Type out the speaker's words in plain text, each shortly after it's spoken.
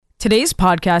Today's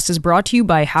podcast is brought to you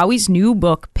by Howie's new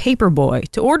book, Paperboy.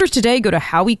 To order today, go to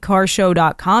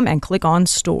howiecarshow.com and click on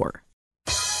store.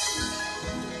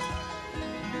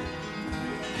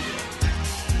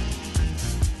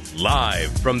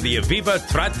 Live from the Aviva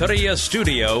Trattoria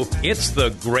studio, it's the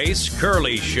Grace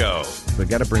Curley Show. They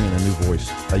got to bring in a new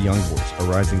voice, a young voice, a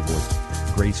rising voice.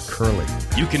 Grace Curley.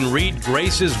 You can read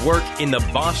Grace's work in the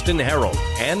Boston Herald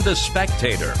and the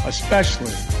Spectator.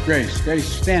 Especially Grace. Grace,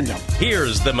 stand up.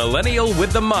 Here's the millennial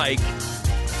with the mic,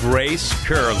 Grace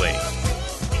Curley.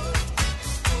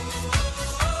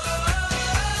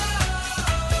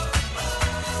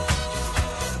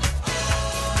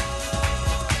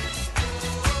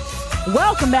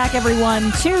 Welcome back,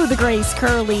 everyone, to the Grace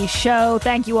Curley Show.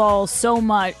 Thank you all so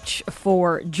much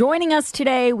for joining us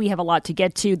today. We have a lot to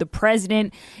get to. The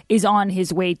president is on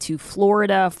his way to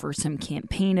Florida for some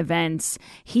campaign events.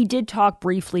 He did talk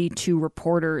briefly to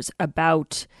reporters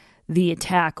about the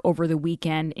attack over the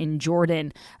weekend in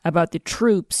Jordan, about the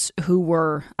troops who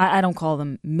were, I don't call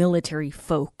them military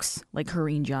folks like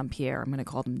Karine Jean-Pierre, I'm going to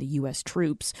call them the U.S.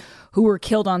 troops, who were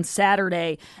killed on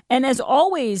Saturday. And as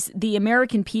always, the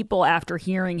American people, after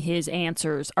hearing his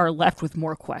answers, are left with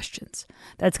more questions.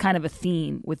 That's kind of a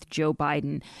theme with Joe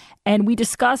Biden. And we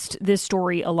discussed this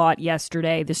story a lot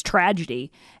yesterday, this tragedy.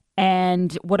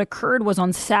 And what occurred was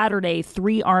on Saturday,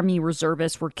 3 Army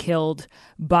reservists were killed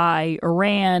by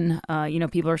Iran.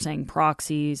 People are saying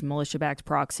proxies, militia-backed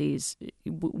proxies.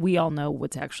 We all know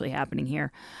what's actually happening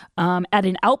here. At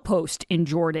an outpost in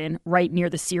Jordan, right near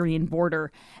the Syrian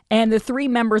border. And the 3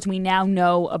 members we now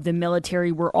know of the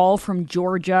military were all from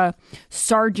Georgia.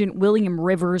 Sergeant William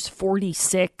Rivers,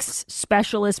 46.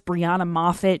 Specialist Brianna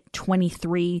Moffett,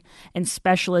 23. And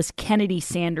Specialist Kennedy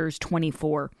Sanders,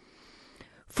 24.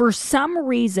 For some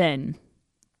reason,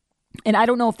 and I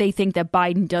don't know if they think that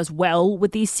Biden does well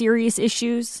with these serious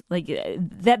issues, like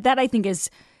that I think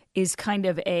is kind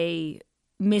of a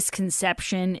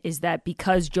misconception, is that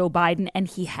because Joe Biden, and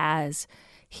he has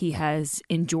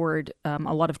endured a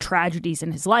lot of tragedies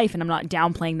in his life, and I'm not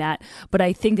downplaying that, but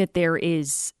I think that there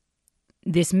is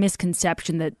this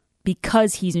misconception that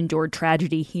because he's endured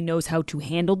tragedy, he knows how to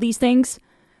handle these things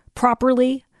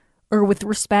properly or with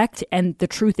respect, and the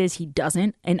truth is he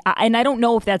doesn't. And I don't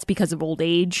know if that's because of old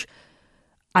age.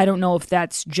 I don't know if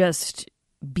that's just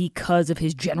because of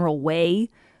his general way.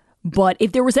 But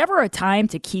if there was ever a time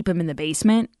to keep him in the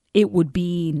basement, it would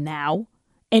be now.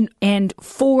 And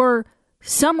for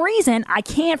some reason, I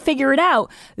can't figure it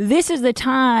out, this is the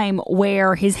time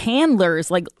where his handlers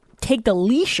take the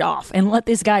leash off and let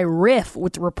this guy riff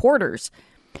with reporters.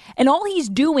 And all he's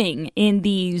doing in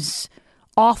these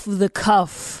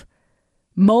off-the-cuff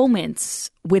moments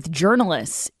with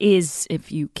journalists is,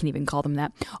 if you can even call them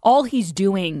that, all he's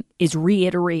doing is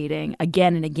reiterating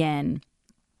again and again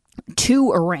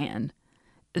to Iran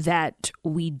that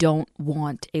we don't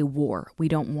want a war. We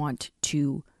don't want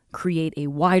to create a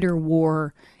wider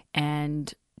war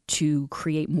and to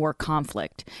create more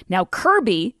conflict. Now,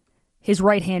 Kirby, his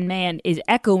right-hand man, is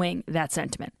echoing that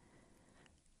sentiment.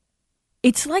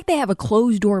 It's like they have a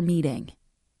closed-door meeting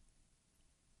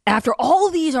after all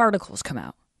of these articles come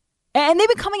out, and they've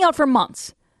been coming out for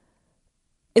months,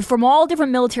 from all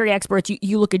different military experts.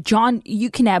 You look at John, you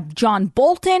can have John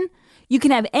Bolton, you can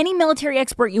have any military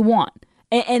expert you want.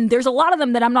 And there's a lot of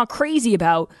them that I'm not crazy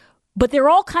about, but they're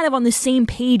all kind of on the same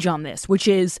page on this, which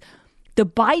is the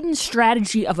Biden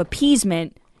strategy of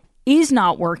appeasement is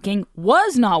not working,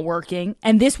 was not working,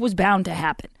 and this was bound to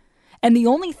happen. And the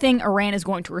only thing Iran is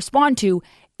going to respond to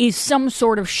is some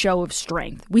sort of show of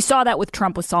strength. We saw that with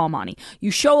Trump with Soleimani. You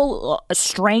show a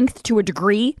strength to a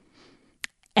degree,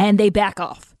 and they back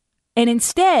off. And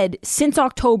instead, since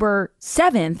October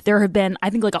 7th, there have been, I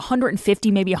think,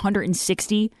 150, maybe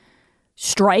 160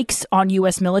 strikes on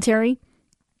U.S. military,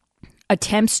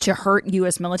 attempts to hurt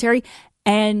U.S. military.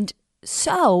 And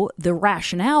so the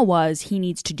rationale was he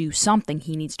needs to do something.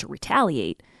 He needs to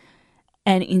retaliate.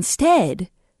 And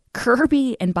instead,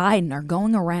 Kirby and Biden are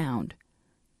going around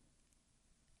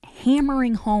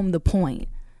hammering home the point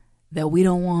that we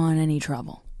don't want any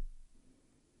trouble.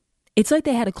 It's like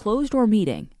they had a closed-door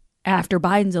meeting after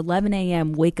Biden's 11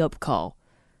 a.m. wake-up call.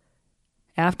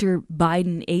 After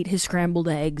Biden ate his scrambled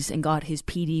eggs and got his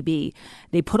PDB,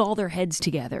 they put all their heads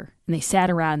together and they sat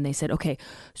around and they said, okay,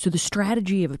 so the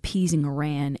strategy of appeasing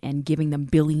Iran and giving them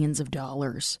billions of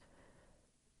dollars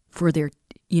for their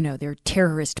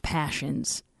terrorist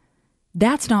passions,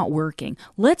 that's not working.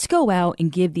 Let's go out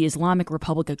and give the Islamic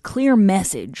Republic a clear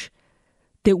message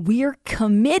that we are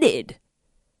committed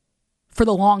for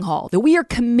the long haul, that we are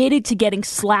committed to getting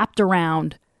slapped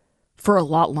around for a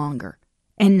lot longer.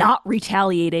 and not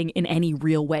retaliating in any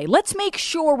real way. Let's make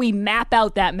sure we map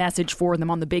out that message for them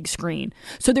on the big screen.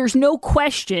 So there's no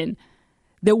question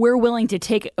that we're willing to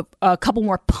take a couple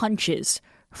more punches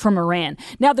from Iran.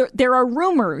 Now, there are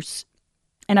rumors,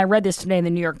 and I read this today in the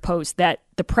New York Post, that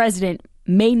the president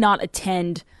may not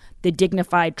attend the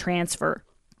dignified transfer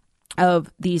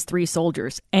of these 3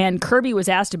 soldiers. And Kirby was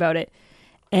asked about it,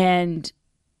 and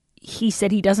he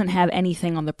said he doesn't have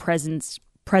anything on the president's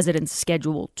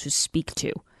schedule to speak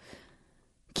to.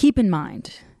 Keep in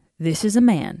mind, this is a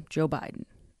man, Joe Biden.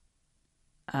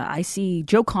 I see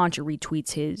Joe Concha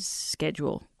retweets his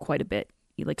schedule quite a bit.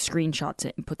 He screenshots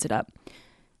it and puts it up.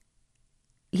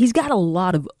 He's got a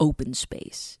lot of open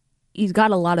space. He's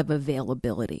got a lot of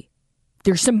availability.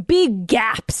 There's some big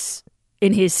gaps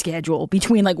in his schedule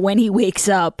between when he wakes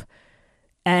up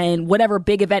and whatever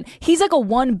big event. He's a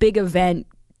one big event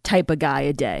type of guy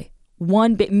a day.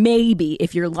 One bit, maybe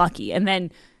if you're lucky. And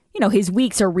then, his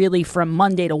weeks are really from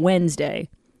Monday to Wednesday.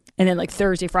 And then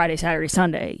Thursday, Friday, Saturday,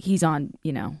 Sunday, he's on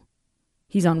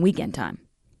weekend time.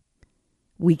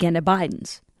 Weekend at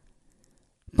Biden's.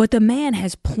 But the man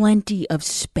has plenty of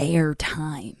spare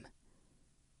time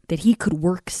that he could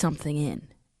work something in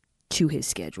to his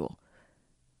schedule.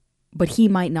 But he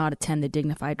might not attend the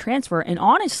dignified transfer. And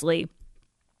honestly,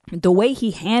 the way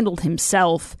he handled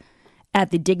himself at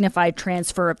the dignified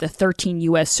transfer of the 13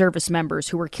 U.S. service members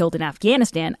who were killed in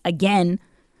Afghanistan, again,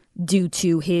 due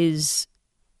to his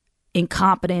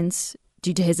incompetence,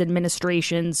 due to his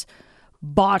administration's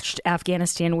botched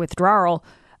Afghanistan withdrawal,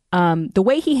 the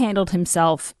way he handled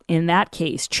himself in that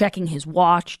case, checking his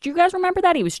watch. Do you guys remember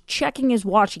that? He was checking his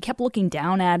watch. He kept looking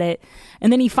down at it.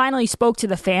 And then he finally spoke to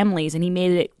the families and he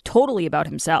made it totally about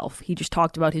himself. He just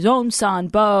talked about his own son,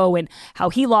 Beau, and how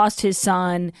he lost his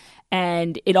son.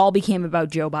 And it all became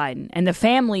about Joe Biden. And the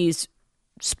families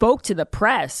spoke to the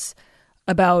press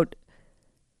about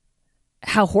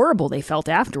how horrible they felt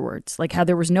afterwards. How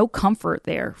there was no comfort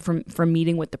there from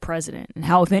meeting with the president. And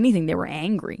how, if anything, they were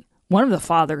angry. One of the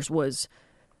fathers was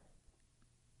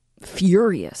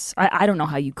furious. I don't know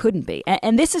how you couldn't be.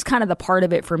 And this is kind of the part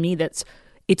of it for me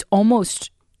it's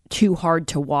almost too hard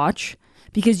to watch.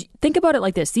 Because think about it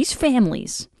like this. These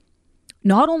families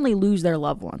not only lose their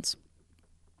loved ones,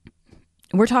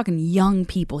 and we're talking young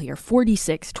people here,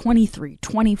 46, 23,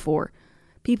 24,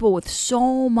 people with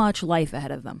so much life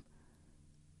ahead of them.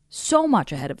 So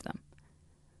much ahead of them.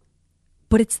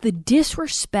 But it's the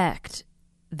disrespect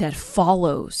that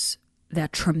follows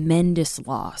that tremendous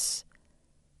loss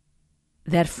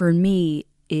that for me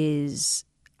is,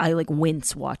 I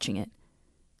wince watching it.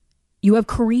 You have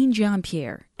Karine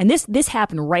Jean-Pierre, and this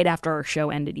happened right after our show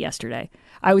ended yesterday.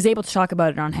 I was able to talk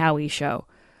about it on Howie's show,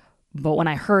 but when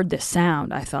I heard the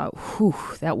sound, I thought, whew,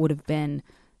 that would have been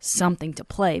something to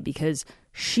play, because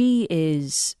she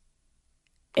is,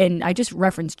 and I just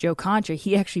referenced Joe Concha,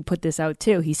 he actually put this out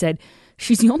too. He said,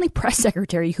 she's the only press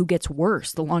secretary who gets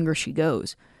worse the longer she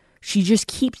goes. She just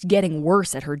keeps getting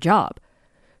worse at her job.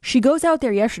 She goes out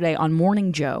there yesterday on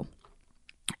Morning Joe,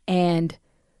 and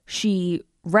she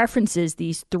references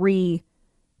these 3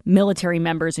 military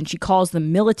members, and she calls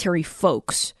them military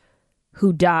folks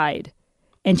who died.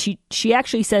 And she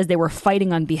actually says they were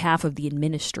fighting on behalf of the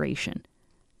administration,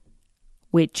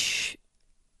 which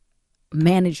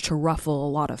managed to ruffle a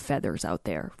lot of feathers out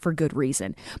there for good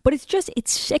reason. But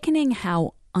it's sickening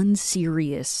how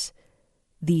unserious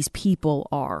these people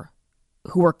are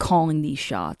who are calling these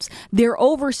shots. They're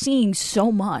overseeing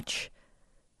so much.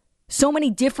 So many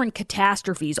different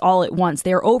catastrophes all at once.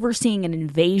 They're overseeing an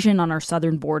invasion on our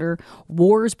southern border,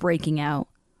 wars breaking out.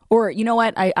 Or, you know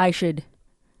what? I should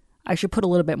put a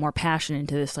little bit more passion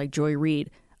into this, like Joy Reid.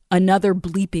 Another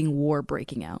bleeping war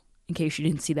breaking out, in case you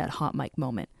didn't see that hot mic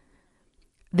moment.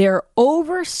 They're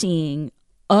overseeing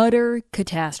utter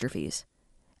catastrophes,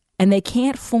 and they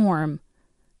can't form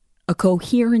a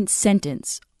coherent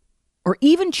sentence or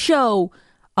even show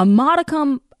a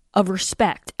modicum of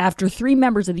respect after 3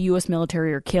 members of the U.S.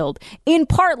 military are killed, in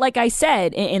part, like I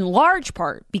said, in large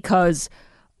part because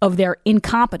of their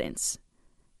incompetence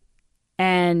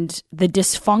and the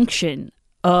dysfunction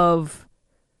of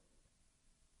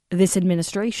this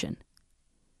administration.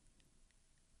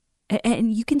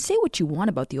 And you can say what you want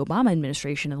about the Obama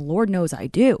administration, and Lord knows I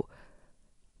do.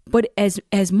 But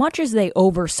as much as they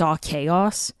oversaw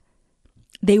chaos,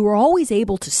 they were always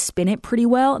able to spin it pretty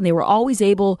well, and they were always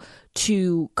able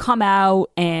to come out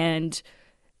and,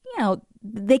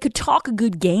 they could talk a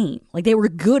good game. Like, they were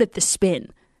good at the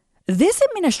spin. This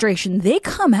administration, they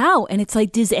come out, and it's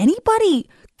like, does anybody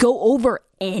go over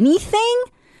anything?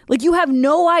 Like, you have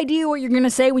no idea what you're going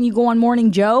to say when you go on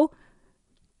Morning Joe.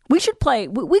 We got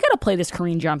to play this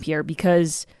Karine Jean-Pierre,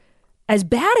 because as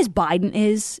bad as Biden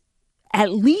is,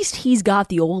 at least he's got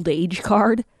the old age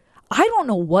card. I don't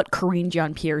know what Karine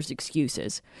Jean-Pierre's excuse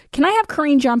is. Can I have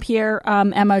Karine Jean-Pierre,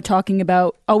 Emma, talking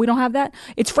about... Oh, we don't have that?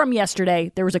 It's from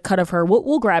yesterday. There was a cut of her.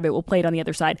 We'll grab it. We'll play it on the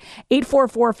other side.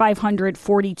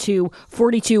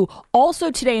 844-500-4242.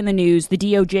 Also today in the news, the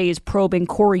DOJ is probing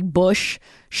Cori Bush.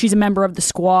 She's a member of the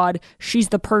squad. She's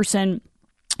the person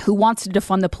who wants to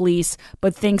defund the police,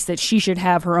 but thinks that she should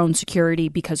have her own security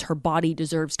because her body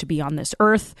deserves to be on this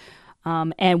earth.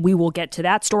 And we will get to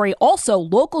that story. Also,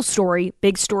 local story,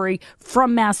 big story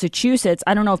from Massachusetts.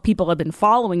 I don't know if people have been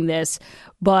following this,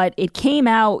 but it came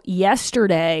out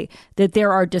yesterday that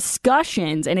there are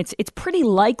discussions, and it's pretty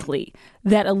likely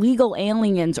that illegal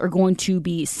aliens are going to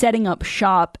be setting up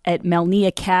shop at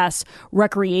Melnia Cass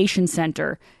Recreation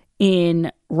Center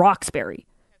in Roxbury.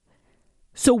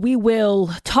 So we will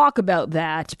talk about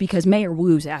that because Mayor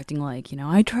Wu's acting like,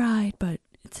 I tried, but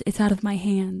it's out of my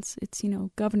hands. It's,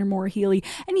 Governor Maura Healey.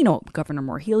 And you know what Governor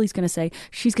Maura Healey's going to say?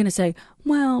 She's going to say,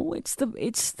 well, it's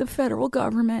the federal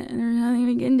government and there's nothing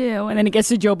we can do. And then it gets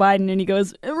to Joe Biden and he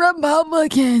goes,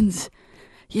 Republicans,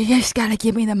 you just got to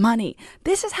give me the money.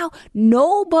 This is how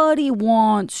nobody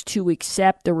wants to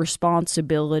accept the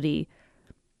responsibility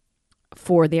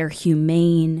for their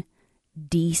humane,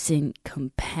 decent,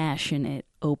 compassionate,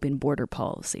 open border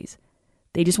policies.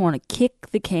 They just want to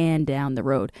kick the can down the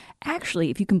road. Actually,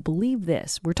 if you can believe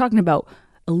this, we're talking about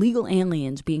illegal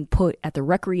aliens being put at the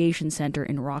recreation center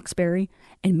in Roxbury,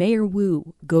 and Mayor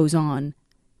Wu goes on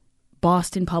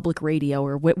Boston Public Radio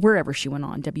or wherever she went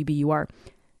on, WBUR,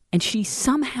 and she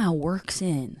somehow works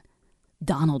in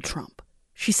Donald Trump.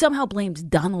 She somehow blames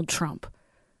Donald Trump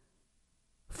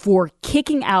for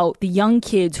kicking out the young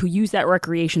kids who use that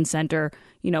recreation center,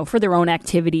 for their own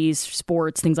activities,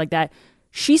 sports, things like that.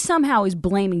 She somehow is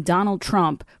blaming Donald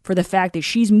Trump for the fact that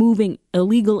she's moving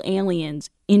illegal aliens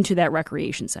into that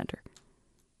recreation center.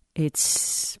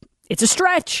 It's a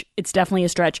stretch. It's definitely a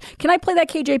stretch. Can I play that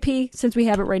KJP since we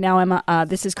have it right now, Emma?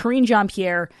 This is Karine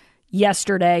Jean-Pierre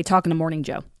yesterday talking to Morning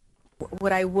Joe.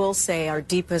 What I will say,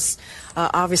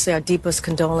 obviously our deepest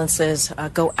condolences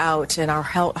go out, and our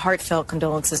heartfelt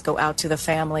condolences go out to the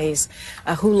families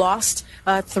who lost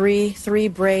three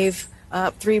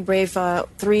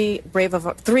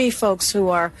folks who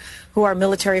are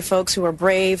military folks, who are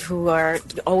brave, who are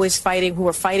always fighting, who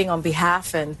are fighting on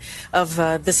behalf of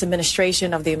this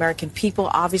administration, of the American people.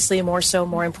 Obviously,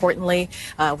 more importantly,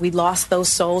 we lost those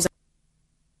souls.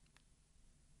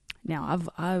 Now,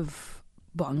 I've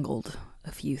bungled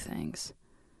a few things.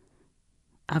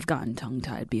 I've gotten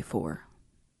tongue-tied before.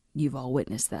 You've all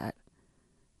witnessed that.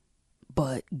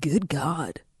 But good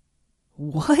God,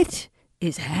 what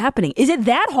is happening? Is it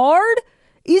that hard?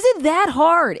 Is it that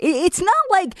hard? It's not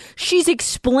like she's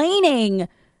explaining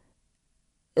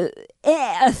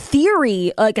a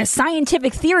theory, like a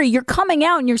scientific theory. You're coming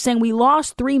out and you're saying we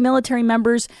lost 3 military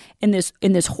members in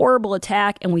this horrible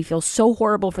attack, and we feel so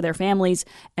horrible for their families,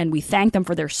 and we thank them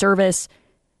for their service.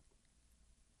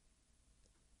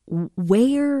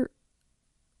 Where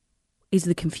is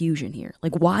the confusion here?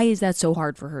 Like, why is that so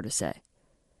hard for her to say?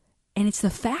 And it's the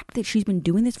fact that she's been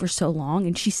doing this for so long,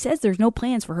 and she says there's no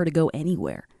plans for her to go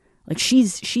anywhere. Like,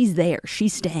 she's there.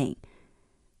 She's staying.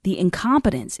 The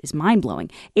incompetence is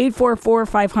mind-blowing.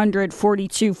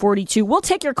 844-500-4242. We'll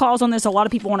take your calls on this. A lot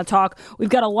of people want to talk. We've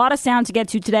got a lot of sound to get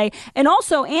to today. And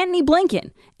also, Antony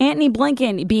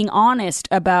Blinken being honest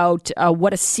about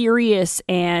what a serious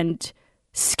and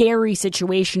scary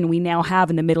situation we now have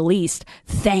in the Middle East,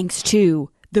 thanks to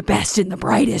the best and the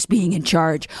brightest being in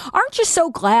charge. Aren't you so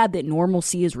glad that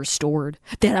normalcy is restored?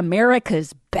 That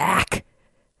America's back?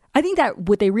 I think that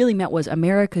what they really meant was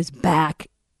America's back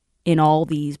in all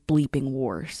these bleeping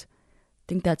wars. I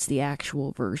think that's the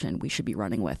actual version we should be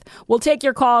running with. We'll take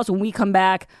your calls when we come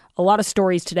back. A lot of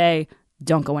stories today.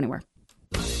 Don't go anywhere.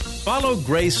 Follow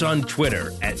Grace on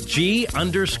Twitter at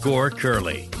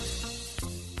 @G_Curley.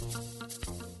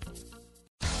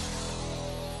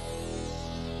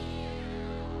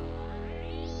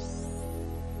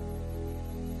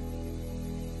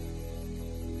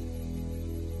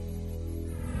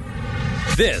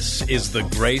 This is the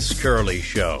Grace Curley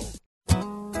Show.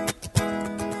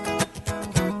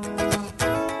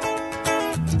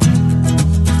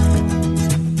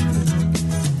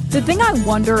 The thing I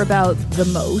wonder about the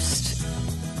most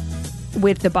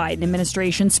with the Biden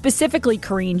administration, specifically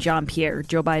Karine Jean-Pierre,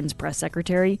 Joe Biden's press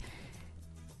secretary,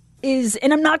 is,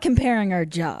 and I'm not comparing our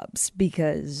jobs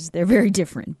because they're very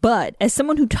different, but as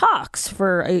someone who talks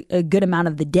for a good amount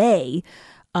of the day,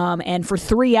 and for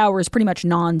 3 hours pretty much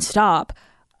nonstop,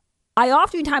 I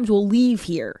oftentimes will leave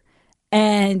here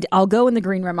And I'll go in the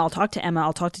green room. I'll talk to Emma.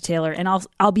 I'll talk to Taylor, and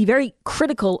I'll be very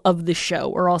critical of the show,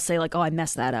 or I'll say like, "Oh, I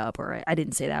messed that up," or "I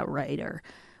didn't say that right," or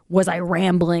 "Was I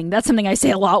rambling?" That's something I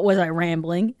say a lot. Was I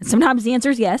rambling? And sometimes the answer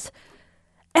is yes.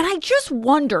 And I just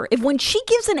wonder if when she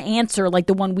gives an answer like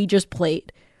the one we just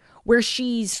played, where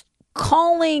she's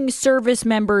calling service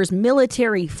members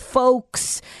military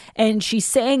folks, and she's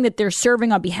saying that they're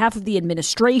serving on behalf of the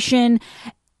administration.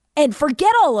 And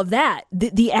forget all of that.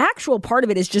 The actual part of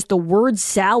it is just the word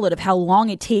salad of how long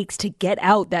it takes to get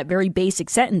out that very basic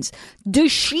sentence.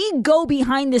 Does she go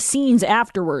behind the scenes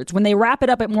afterwards? When they wrap it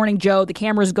up at Morning Joe, the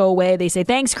cameras go away. They say,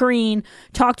 "Thanks, Karine.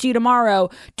 Talk to you tomorrow."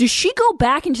 Does she go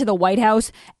back into the White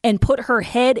House and put her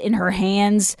head in her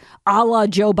hands, a la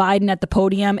Joe Biden at the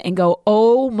podium, and go,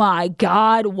 "Oh my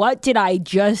God, what did I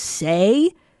just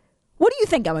say?" What do you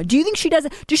think, Emma? Do you think she does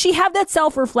it? Does she have that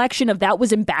self-reflection of that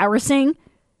was embarrassing?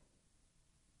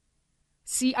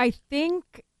 See, I think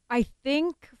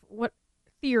what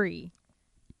theory,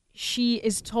 she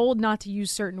is told not to use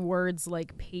certain words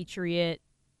like patriot,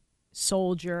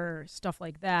 soldier, stuff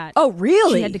like that. Oh,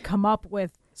 really? She had to come up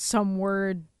with some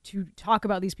word to talk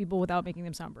about these people without making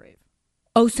them sound brave.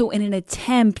 Oh, so in an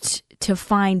attempt to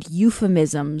find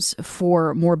euphemisms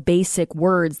for more basic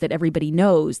words that everybody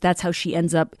knows, that's how she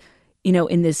ends up,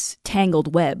 in this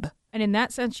tangled web. And in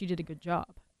that sense, she did a good job.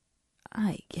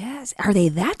 I guess. Are they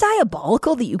that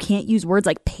diabolical that you can't use words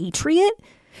like patriot?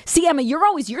 See, Emma, you're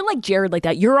like Jared like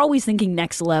that. You're always thinking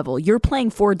next level. You're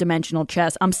playing 4-dimensional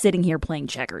chess. I'm sitting here playing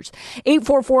checkers.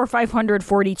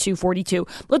 844-500-4242.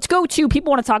 Let's go to,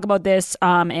 people want to talk about this,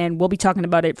 and we'll be talking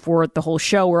about it for the whole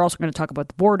show. We're also going to talk about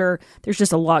the border. There's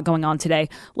just a lot going on today.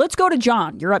 Let's go to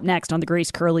John. You're up next on the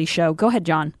Grace Curley Show. Go ahead,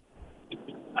 John.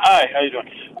 Hi, how you doing?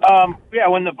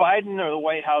 When the Biden or the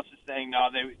White House is saying no,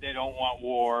 they don't want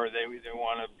war, they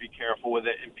want to be careful with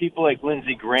it, and people like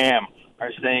Lindsey Graham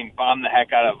are saying bomb the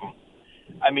heck out of them.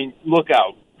 I mean, look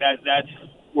out!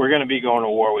 We're going to be going to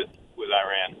war with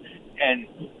Iran, and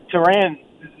Tehran.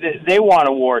 They want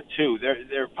a war too.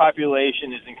 Their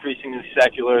population is increasingly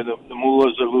secular. The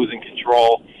mullahs are losing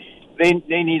control. They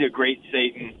need a great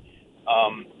Satan.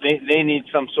 They need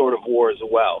some sort of war as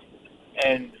well,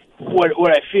 and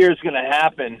what I fear is going to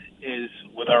happen is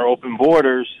with our open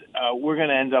borders, we're going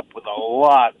to end up with a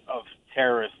lot of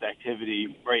terrorist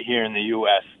activity right here in the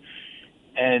U.S.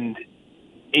 And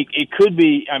it could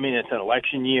be, it's an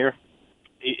election year.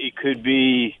 It could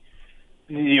be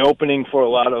the opening for a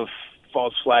lot of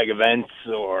false flag events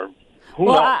or who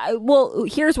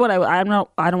knows? Here's what I don't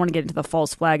want to get into the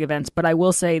false flag events, but I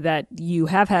will say that you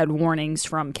have had warnings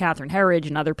from Catherine Herridge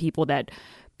and other people that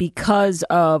because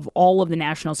of all of the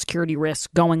national security risks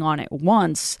going on at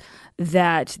once,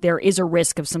 that there is a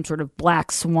risk of some sort of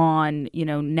black swan,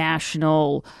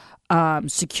 national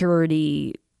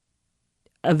security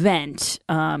event,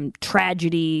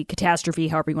 tragedy, catastrophe,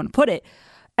 however you want to put it.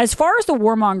 As far as the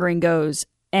warmongering goes,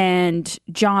 and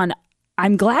John,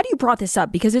 I'm glad you brought this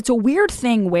up because it's a weird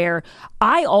thing where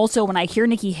I also, when I hear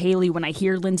Nikki Haley, when I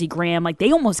hear Lindsey Graham, like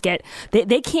they almost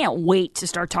they can't wait to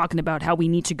start talking about how we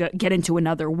need to get into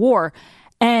another war.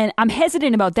 And I'm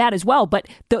hesitant about that as well. But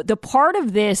the part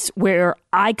of this where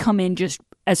I come in just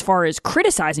as far as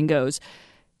criticizing goes,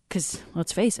 because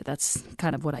let's face it, that's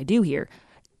kind of what I do here.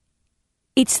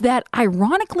 It's that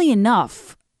ironically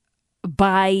enough,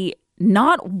 by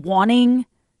not wanting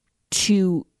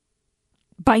to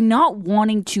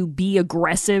be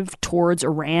aggressive towards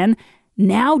Iran,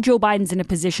 now Joe Biden's in a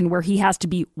position where he has to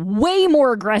be way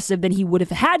more aggressive than he would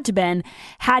have had to been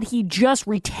had he just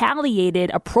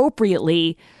retaliated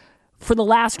appropriately for the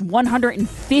last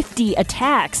 150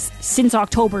 attacks since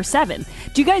October 7th.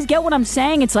 Do you guys get what I'm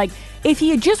saying? It's like, if he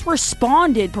had just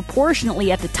responded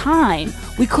proportionately at the time,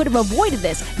 we could have avoided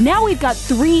this. Now we've got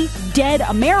 3 dead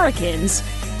Americans,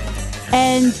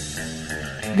 and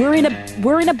we're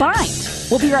in a bind.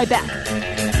 We'll be right back.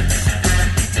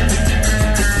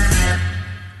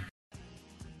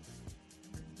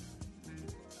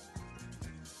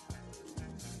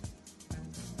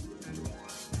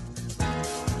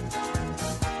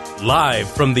 Live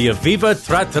from the Aviva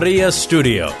Trattoria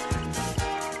studio.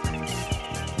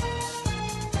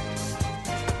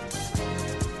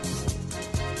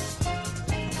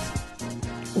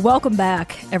 Welcome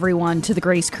back, everyone, to the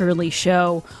Grace Curley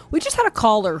Show. We just had a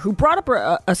caller who brought up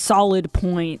a solid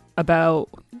point about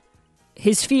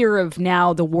his fear of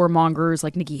now the warmongers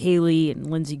like Nikki Haley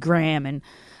and Lindsey Graham, and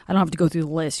I don't have to go through the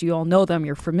list. You all know them.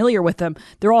 You're familiar with them.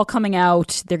 They're all coming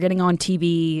out. They're getting on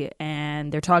TV,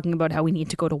 and they're talking about how we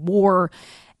need to go to war.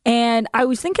 And I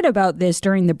was thinking about this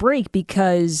during the break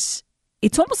because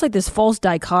it's almost like this false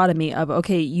dichotomy of,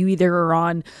 okay, you either are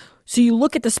on So you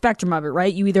look at the spectrum of it,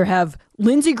 right? You either have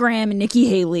Lindsey Graham and Nikki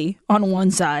Haley on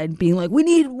one side being like, we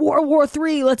need World War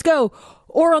III, let's go.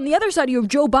 Or on the other side, you have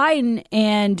Joe Biden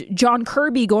and John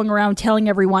Kirby going around telling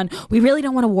everyone, we really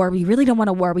don't want a war. We really don't want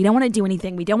a war. We don't want to do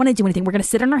anything. We don't want to do anything. We're going to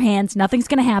sit on our hands. Nothing's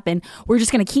going to happen. We're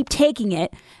just going to keep taking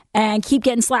it and keep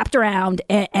getting slapped around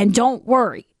and don't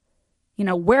worry. You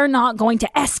know, we're not going to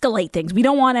escalate things. We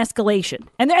don't want escalation.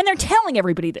 And they're telling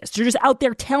everybody this. They're just out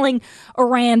there telling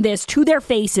Iran this to their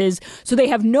faces. So they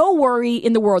have no worry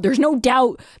in the world. There's no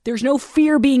doubt. There's no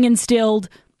fear being instilled.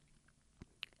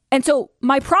 And so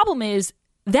my problem is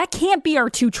that can't be our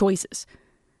two choices.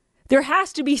 There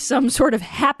has to be some sort of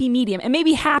happy medium. And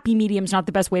maybe happy medium is not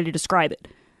the best way to describe it.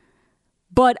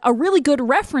 But a really good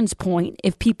reference point,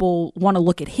 if people want to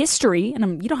look at history,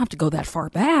 and you don't have to go that far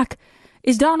back,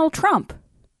 is Donald Trump.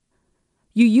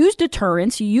 You use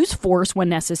deterrence, you use force when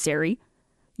necessary.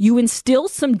 You instill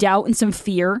some doubt and some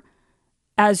fear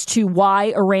as to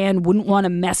why Iran wouldn't want to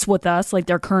mess with us like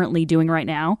they're currently doing right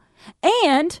now.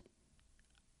 And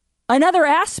another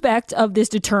aspect of this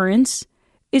deterrence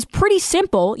is pretty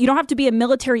simple. You don't have to be a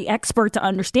military expert to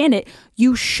understand it.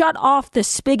 You shut off the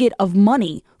spigot of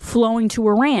money flowing to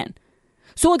Iran.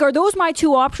 So like, are those my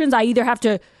two options? I either have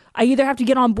to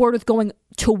get on board with going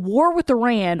to war with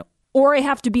Iran, or I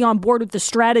have to be on board with the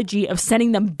strategy of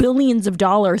sending them billions of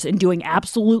dollars and doing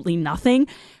absolutely nothing.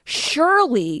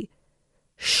 Surely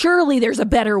there's a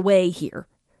better way here.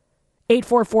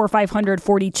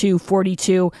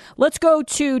 844-500-4242. Let's go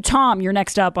to Tom. You're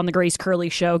next up on the Grace Curley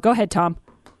Show. Go ahead, Tom.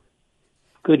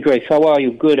 Good, Grace. How are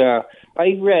you? Good. I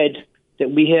read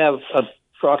that we have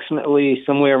approximately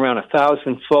somewhere around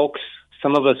 1,000 folks.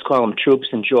 Some of us call them troops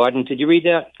in Jordan. Did you read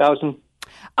that? 1,000?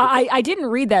 I didn't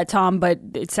read that, Tom, but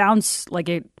it sounds like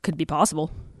it could be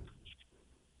possible.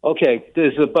 Okay.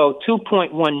 There's about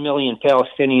 2.1 million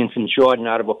Palestinians in Jordan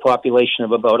out of a population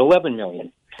of about 11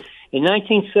 million. In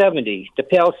 1970, the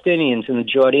Palestinians and the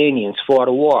Jordanians fought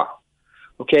a war.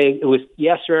 Okay, it was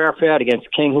Yasser Arafat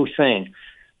against King Hussein.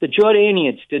 The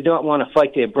Jordanians did not want to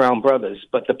fight their brown brothers,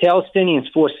 but the Palestinians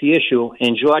forced the issue,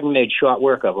 and Jordan made short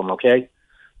work of them. Okay,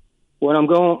 what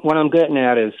I'm getting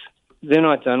at is they're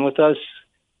not done with us.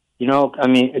 You know, I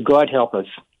mean, God help us.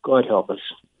 God help us.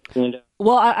 And,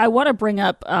 well, I want to bring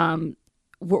up.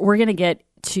 We're going to get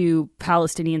to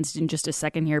Palestinians in just a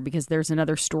second here because there's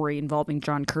another story involving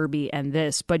John Kirby and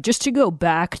this. But just to go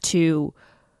back to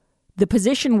the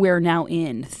position we're now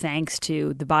in, thanks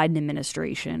to the Biden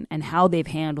administration and how they've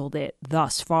handled it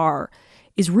thus far,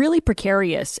 is really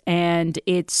precarious, and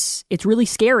it's really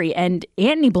scary. And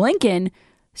Antony Blinken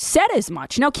said as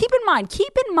much. Now, keep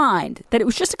in mind that it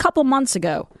was just a couple months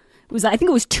ago. I think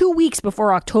it was 2 weeks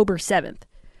before October 7th.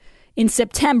 In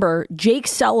September, Jake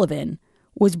Sullivan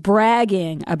was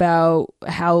bragging about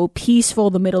how peaceful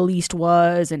the Middle East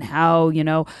was and how,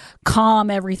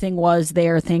 calm everything was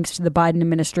there thanks to the Biden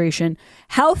administration.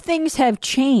 How things have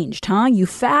changed, huh? You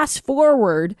fast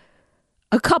forward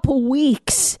a couple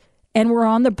weeks and we're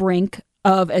on the brink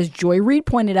of, as Joy Reid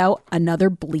pointed out, another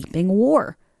bleeping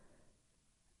war.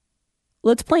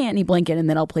 Let's play Antony Blinken and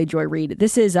then I'll play Joy Reid.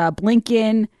 This is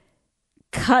Blinken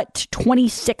cut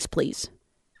 26, please.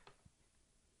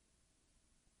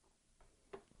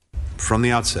 From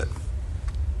the outset,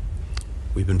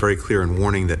 we've been very clear in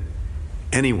warning that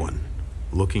anyone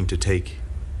looking to take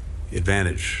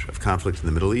advantage of conflict in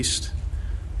the Middle East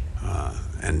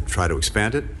and try to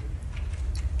expand it,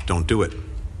 don't do it.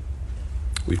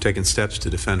 We've taken steps to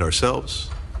defend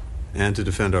ourselves and to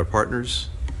defend our partners,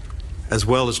 as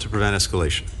well as to prevent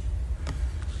escalation.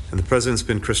 And the President's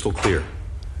been crystal clear.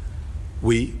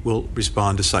 We will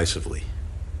respond decisively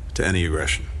to any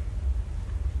aggression.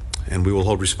 And we will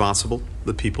hold responsible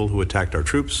the people who attacked our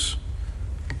troops.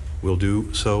 We'll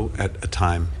do so at a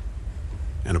time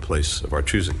and a place of our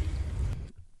choosing.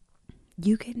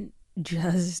 You can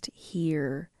just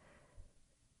hear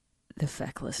the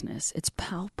fecklessness. It's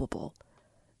palpable.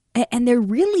 And they're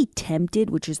really tempted,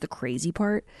 which is the crazy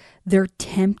part. They're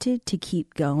tempted to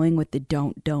keep going with the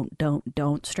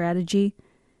don't strategy.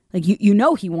 Like, you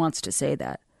know he wants to say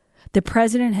that. The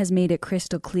president has made it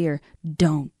crystal clear.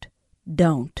 Don't.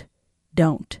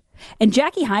 And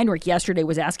Jackie Heinrich yesterday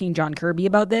was asking John Kirby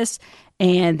about this,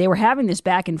 and they were having this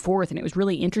back and forth, and it was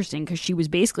really interesting because she was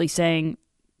basically saying,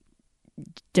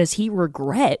 does he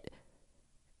regret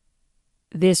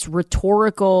this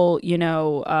rhetorical,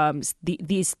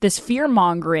 this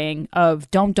fear-mongering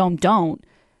of don't,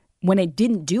 when it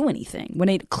didn't do anything, when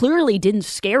it clearly didn't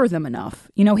scare them enough?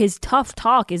 His tough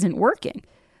talk isn't working.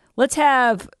 Let's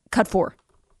have cut 4.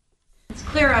 It's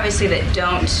clear, obviously, that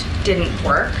didn't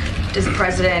work. Does the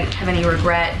president have any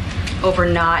regret over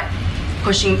not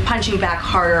punching back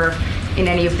harder in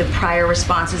any of the prior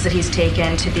responses that he's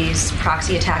taken to these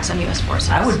proxy attacks on U.S. forces?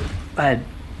 I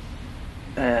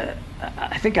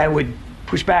think I would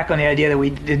push back on the idea that we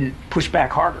didn't push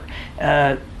back harder.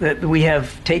 That we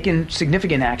have taken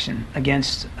significant action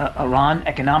against Iran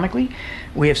economically.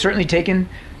 We have certainly taken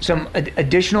some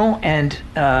additional and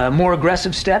more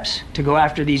aggressive steps to go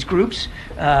after these groups.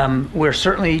 We're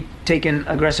certainly taking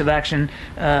aggressive action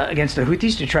against the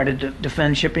Houthis to try to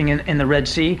defend shipping in the Red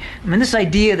Sea. I mean, this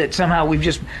idea that somehow we've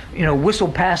just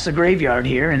whistled past the graveyard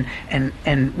here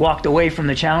and walked away from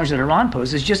the challenge that Iran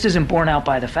poses just isn't borne out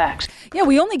by the facts. Yeah,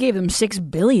 we only gave them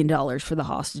 $6 billion for the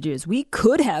hostages. We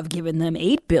could have given them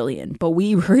 $8 billion, but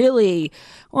we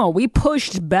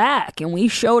pushed back and we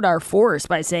showed our force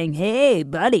by saying, hey,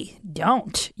 buddy,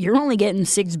 don't. You're only getting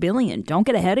 $6 billion. Don't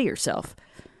get ahead of yourself.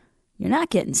 You're not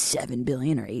getting $7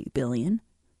 billion or $8 billion.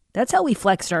 That's how we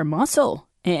flexed our muscle.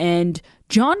 And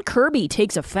John Kirby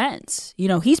takes offense.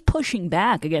 He's pushing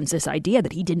back against this idea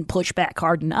that he didn't push back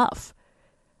hard enough.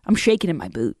 I'm shaking in my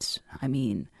boots. I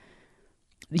mean,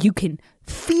 you can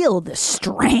feel the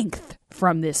strength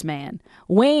from this man.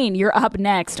 Wayne, you're up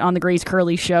next on the Grace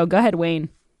Curley Show. Go ahead, Wayne.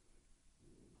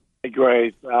 Hey,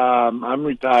 Grace. I'm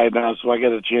retired now, so I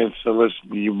get a chance to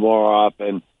listen to you more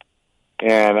often.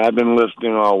 And I've been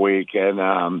listening all week. And,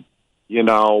 I'm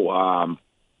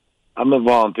a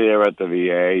volunteer at the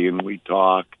VA, and we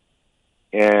talk.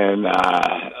 And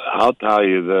I'll tell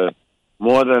you,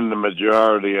 more than the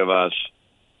majority of us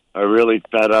are really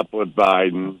fed up with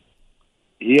Biden.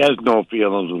 He has no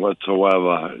feelings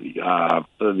whatsoever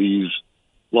for these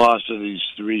loss of these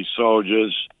 3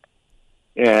 soldiers.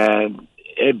 And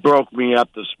it broke me up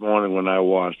this morning when I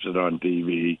watched it on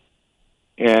TV.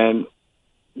 And,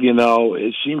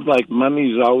 it seems like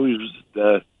money's always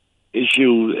the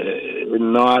issue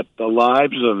and not the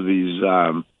lives of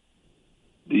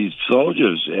these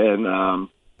soldiers. And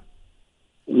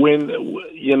when,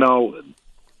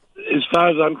 as far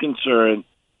as I'm concerned,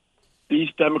 these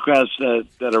Democrats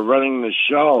that are running the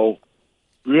show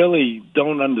really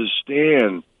don't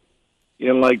understand.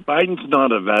 Like Biden's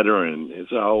not a veteran,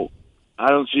 so I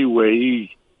don't see where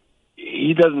he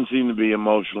doesn't seem to be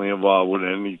emotionally involved with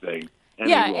anything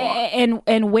anymore. Yeah,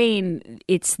 and Wayne,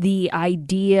 it's the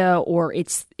idea, or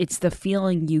it's the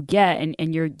feeling you get,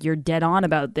 and you're dead on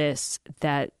about this,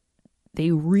 that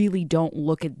they really don't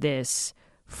look at this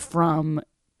from.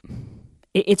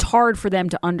 It's hard for them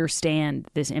to understand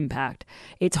this impact.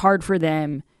 It's hard for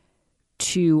them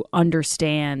to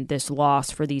understand this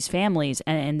loss for these families,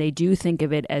 and they do think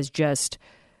of it as just,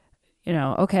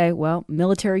 okay, well,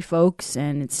 military folks,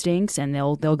 and it stinks, and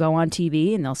they'll go on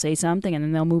TV and they'll say something and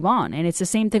then they'll move on. And it's the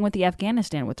same thing with the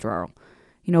Afghanistan withdrawal.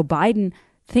 Biden,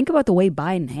 think about the way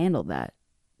Biden handled that.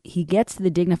 He gets the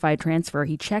dignified transfer.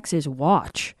 He checks his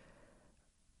watch.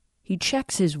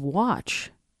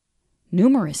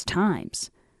 Numerous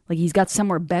times. Like he's got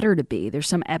somewhere better to be. There's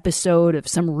some episode of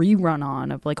some rerun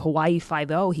on of like Hawaii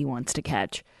Five-0 he wants to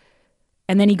catch.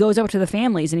 And then he goes out to the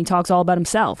families and he talks all about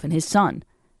himself and his son.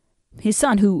 His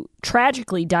son, who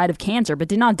tragically died of cancer but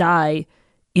did not die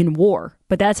in war.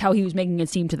 But that's how he was making it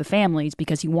seem to the families,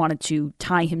 because he wanted to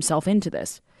tie himself into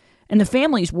this. And the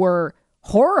families were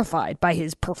horrified by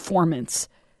his performance.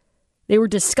 They were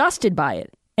disgusted by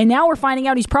it. And now we're finding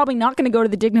out he's probably not going to go to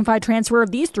the dignified transfer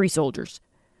of these 3 soldiers.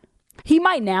 He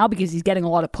might now, because he's getting a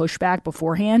lot of pushback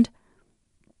beforehand.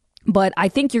 But I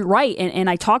think you're right. And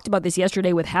I talked about this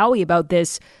yesterday with Howie about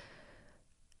this,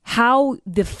 how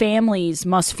the families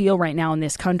must feel right now in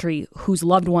this country whose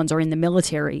loved ones are in the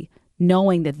military,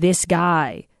 knowing that this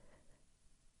guy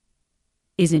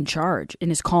is in charge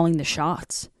and is calling the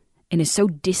shots and is so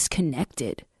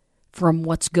disconnected from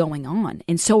what's going on.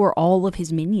 And so are all of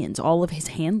his minions, all of his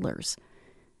handlers.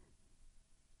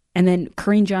 And then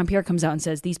Karine Jean-Pierre comes out and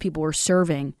says these people were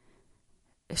serving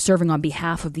on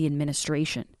behalf of the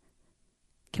administration.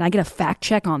 Can I get a fact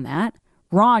check on that?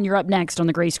 Ron, you're up next on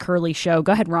the Grace Curley Show.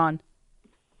 Go ahead, Ron.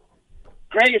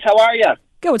 Grace, how are you?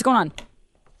 Good, what's going on?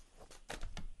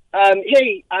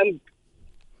 Hey, I'm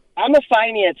a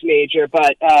finance major,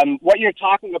 but what you're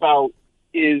talking about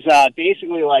is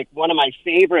basically like one of my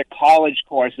favorite college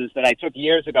courses that I took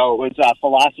years ago. It was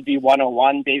Philosophy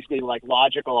 101, basically like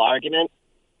logical argument.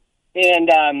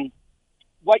 And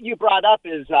what you brought up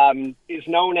is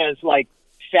known as like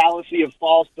fallacy of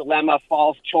false dilemma,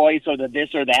 false choice, or the this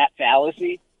or that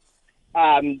fallacy,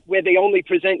 where they only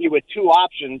present you with 2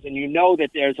 options, and you know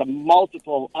that there's a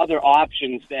multiple other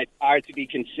options that are to be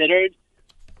considered.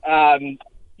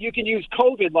 You can use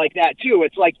COVID like that too.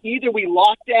 It's like either we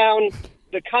lock down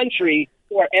the country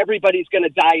or everybody's going to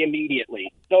die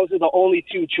immediately. Those are the only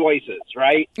 2 choices,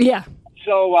 right? Yeah.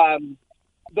 So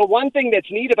the one thing that's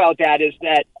neat about that is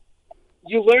that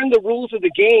you learn the rules of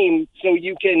the game so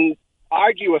you can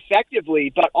argue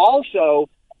effectively, but also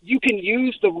you can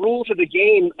use the rules of the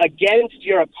game against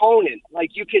your opponent.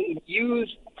 Like you can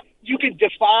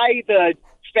defy the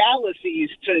fallacies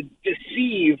to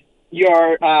deceive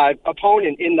your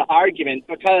opponent in the argument,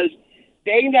 because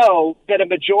they know that a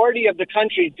majority of the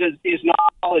country is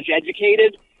not college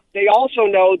educated. They also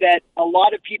know that a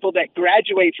lot of people that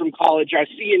graduate from college are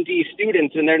C and D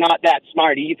students, and they're not that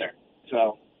smart either.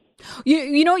 So,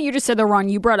 you know what you just said there, Ron?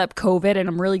 You brought up COVID, and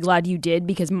I'm really glad you did,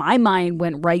 because my mind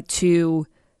went right to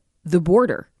the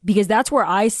border, because that's where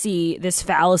I see this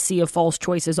fallacy of false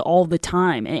choices all the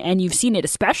time. And you've seen it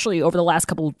especially over the last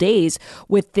couple of days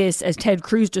with this, as Ted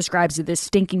Cruz describes it, this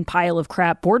stinking pile of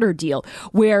crap border deal,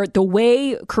 where the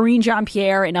way Karine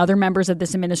Jean-Pierre and other members of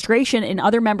this administration and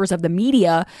other members of the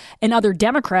media and other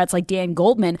Democrats like Dan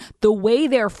Goldman, the way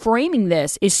they're framing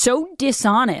this is so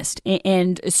dishonest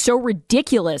and so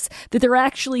ridiculous that they're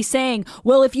actually saying,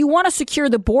 well, if you want to secure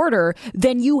the border,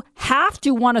 then you have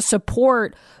to want to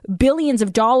support billions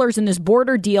of dollars in this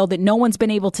border deal that no one's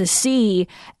been able to see,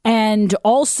 and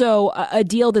also a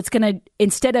deal that's going to,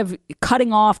 instead of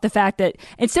cutting off the fact that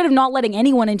instead of not letting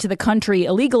anyone into the country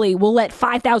illegally, we'll let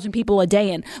 5,000 people a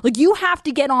day in. Like, you have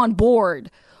to get on board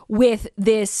with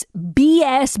this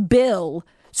BS bill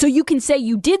so you can say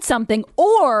you did something,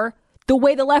 or the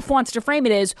way the left wants to frame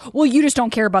it is, well, you just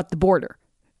don't care about the border.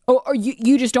 Or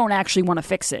you just don't actually want to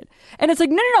fix it. And it's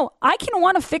like, no. I can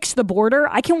want to fix the border.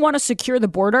 I can want to secure the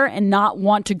border and not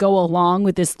want to go along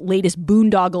with this latest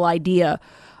boondoggle idea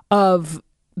of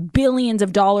billions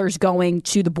of dollars going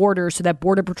to the border so that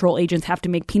Border Patrol agents have to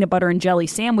make peanut butter and jelly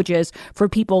sandwiches for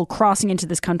people crossing into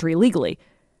this country illegally.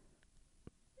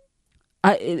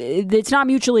 It's not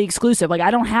mutually exclusive. Like,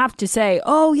 I don't have to say,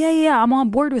 oh, yeah, I'm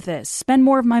on board with this. Spend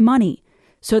more of my money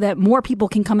so that more people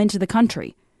can come into the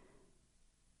country.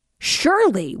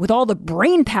 Surely, with all the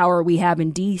brain power we have in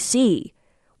D.C.,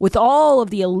 with all of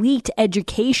the elite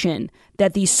education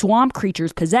that these swamp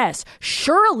creatures possess,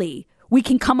 surely we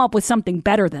can come up with something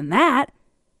better than that.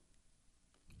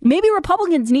 Maybe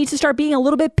Republicans need to start being a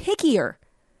little bit pickier.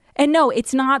 And no,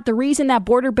 it's not the reason that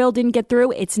border bill didn't get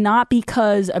through. It's not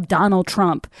because of Donald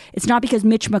Trump. It's not because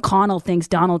Mitch McConnell thinks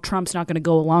Donald Trump's not going to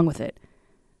go along with it.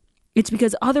 It's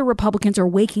because other Republicans are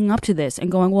waking up to this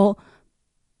and going, well,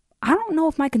 I don't know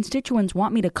if my constituents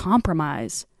want me to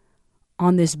compromise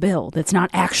on this bill that's not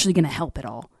actually going to help at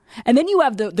all. And then you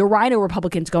have the rhino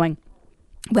Republicans going,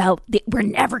 well, we're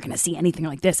never going to see anything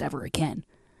like this ever again.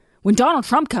 When Donald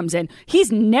Trump comes in,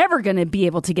 he's never going to be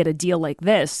able to get a deal like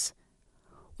this.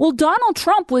 Well, Donald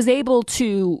Trump was able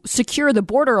to secure the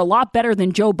border a lot better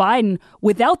than Joe Biden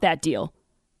without that deal.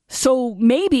 So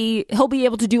maybe he'll be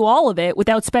able to do all of it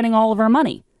without spending all of our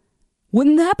money.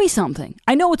 Wouldn't that be something?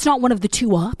 I know it's not one of the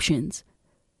two options,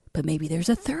 but maybe there's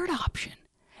a third option.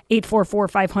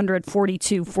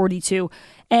 844-500-4242.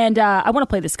 And I want to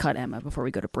play this cut, Emma, before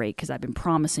we go to break, because I've been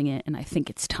promising it, and I think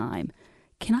it's time.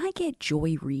 Can I get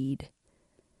Joy Reid?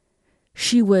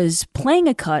 She was playing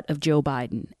a cut of Joe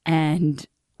Biden, and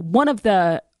one of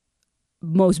the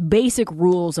most basic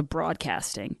rules of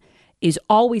broadcasting is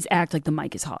always act like the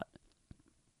mic is hot.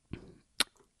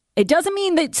 It doesn't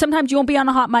mean that sometimes you won't be on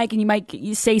a hot mic and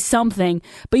you say something,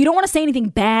 but you don't want to say anything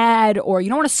bad, or you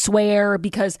don't want to swear,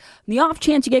 because the off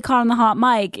chance you get caught on the hot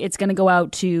mic, it's going to go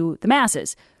out to the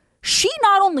masses. She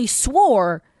not only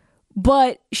swore,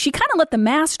 but she kind of let the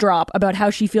mask drop about how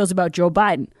she feels about Joe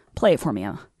Biden. Play it for me,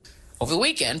 Emma. Over the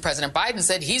weekend, President Biden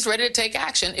said he's ready to take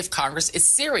action if Congress is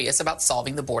serious about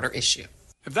solving the border issue.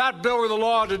 If that bill were the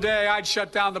law today, I'd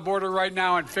shut down the border right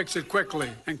now and fix it quickly.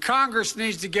 And Congress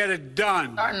needs to get it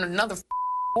done. Starting another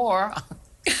war.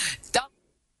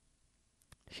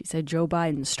 She said Joe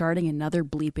Biden starting another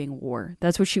bleeping war.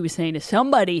 That's what she was saying to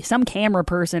somebody, some camera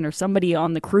person or somebody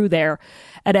on the crew there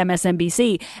at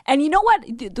MSNBC. And you know what?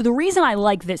 The reason I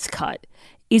like this cut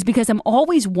is because I'm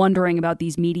always wondering about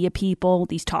these media people,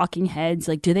 these talking heads.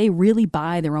 Like, do they really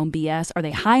buy their own BS? Are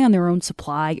they high on their own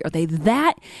supply? Are they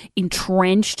that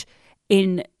entrenched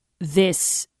in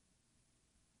this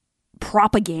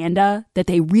propaganda that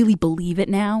they really believe it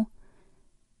now?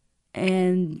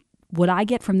 And what I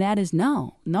get from that is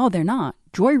no, they're not.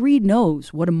 Joy Reid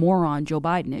knows what a moron Joe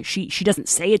Biden is. She doesn't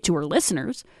say it to her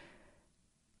listeners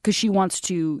because she wants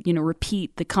to,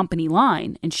 repeat the company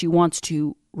line, and she wants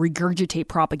to regurgitate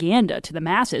propaganda to the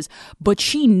masses. But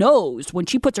she knows, when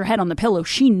she puts her head on the pillow,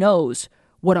 she knows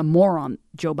what a moron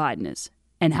Joe Biden is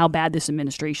and how bad this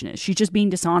administration is. She's just being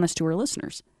dishonest to her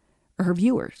listeners or her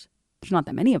viewers. There's not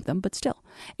that many of them, but still.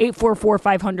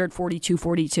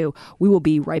 844-500-4242. We will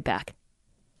be right back.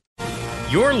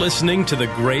 You're listening to The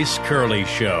Grace Curley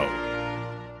Show.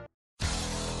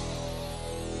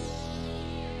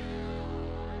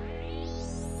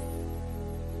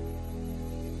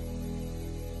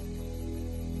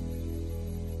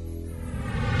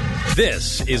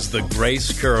 This is The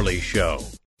Grace Curley Show.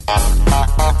 All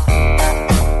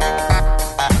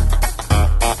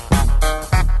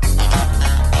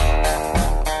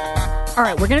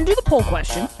right, we're going to do the poll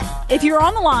question. If you're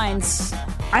on the lines,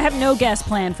 I have no guest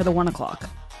plan for the 1 o'clock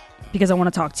because I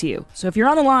want to talk to you. So if you're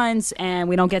on the lines and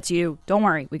we don't get to you, don't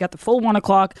worry. We got the full 1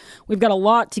 o'clock. We've got a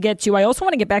lot to get to. I also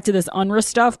want to get back to this UNRWA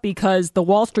stuff because the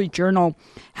Wall Street Journal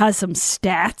has some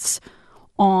stats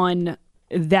on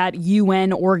that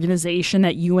UN organization,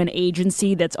 that UN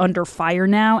agency that's under fire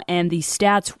now, and these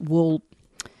stats will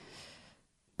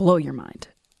blow your mind.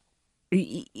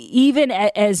 Even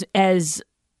as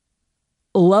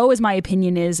low as my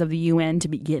opinion is of the UN to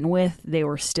begin with, they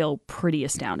were still pretty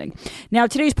astounding. Now,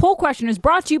 today's poll question is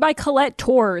brought to you by Colette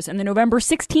Tours and the November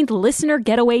 16th listener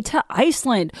getaway to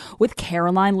Iceland with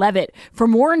Caroline Levitt. For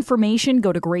more information,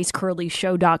 go to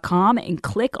gracecurleyshow.com and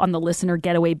click on the listener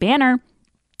getaway banner.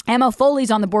 Emma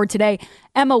Foley's on the board today.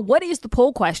 Emma, what is the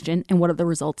poll question and what are the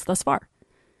results thus far?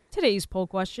 Today's poll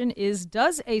question is,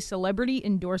 does a celebrity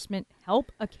endorsement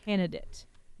help a candidate?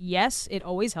 Yes, it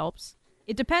always helps.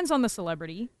 It depends on the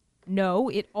celebrity. No,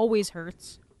 it always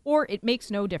hurts. Or it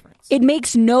makes no difference. It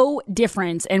makes no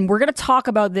difference. And we're going to talk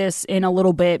about this in a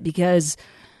little bit because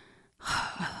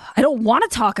I don't want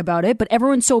to talk about it, but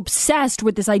everyone's so obsessed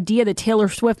with this idea that Taylor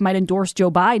Swift might endorse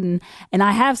Joe Biden. And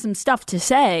I have some stuff to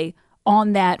say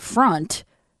on that front,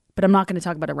 but I'm not going to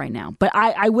talk about it right now. But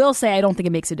I will say I don't think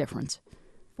it makes a difference.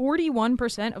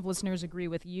 41% of listeners agree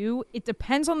with you. It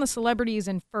depends on the celebrity is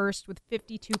in first with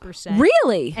 52%.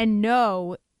 Really? And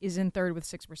no is in third with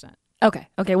 6%. Okay.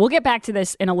 We'll get back to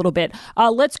this in a little bit.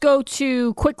 Let's go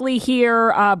to quickly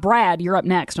here. Brad, you're up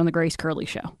next on the Grace Curley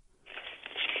Show.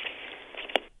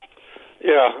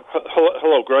 Yeah.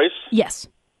 Hello, Grace? Yes.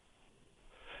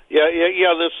 Yeah.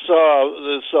 This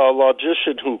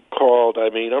logician who called, I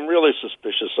mean, I'm really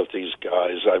suspicious of these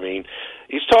guys. I mean,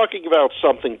 he's talking about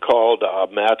something called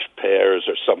match pairs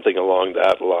or something along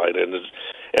that line. And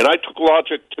I took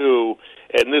logic, too,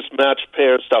 and this match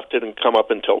pair stuff didn't come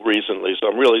up until recently, so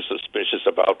I'm really suspicious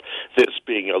about this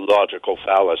being a logical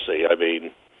fallacy. I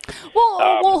mean...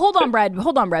 Well, hold on, Brad,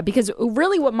 because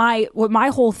really what my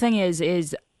whole thing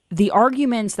is the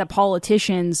arguments that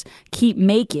politicians keep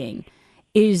making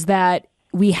is that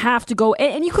we have to go,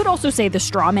 and you could also say the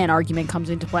straw man argument comes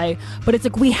into play, but it's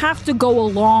like we have to go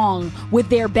along with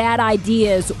their bad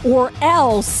ideas or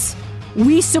else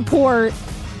we support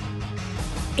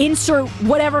insert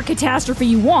whatever catastrophe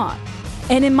you want.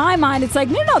 And in my mind, it's like,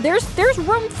 no, there's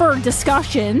room for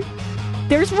discussion.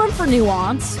 There's room for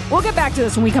nuance. We'll get back to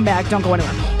this when we come back. Don't go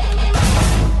anywhere.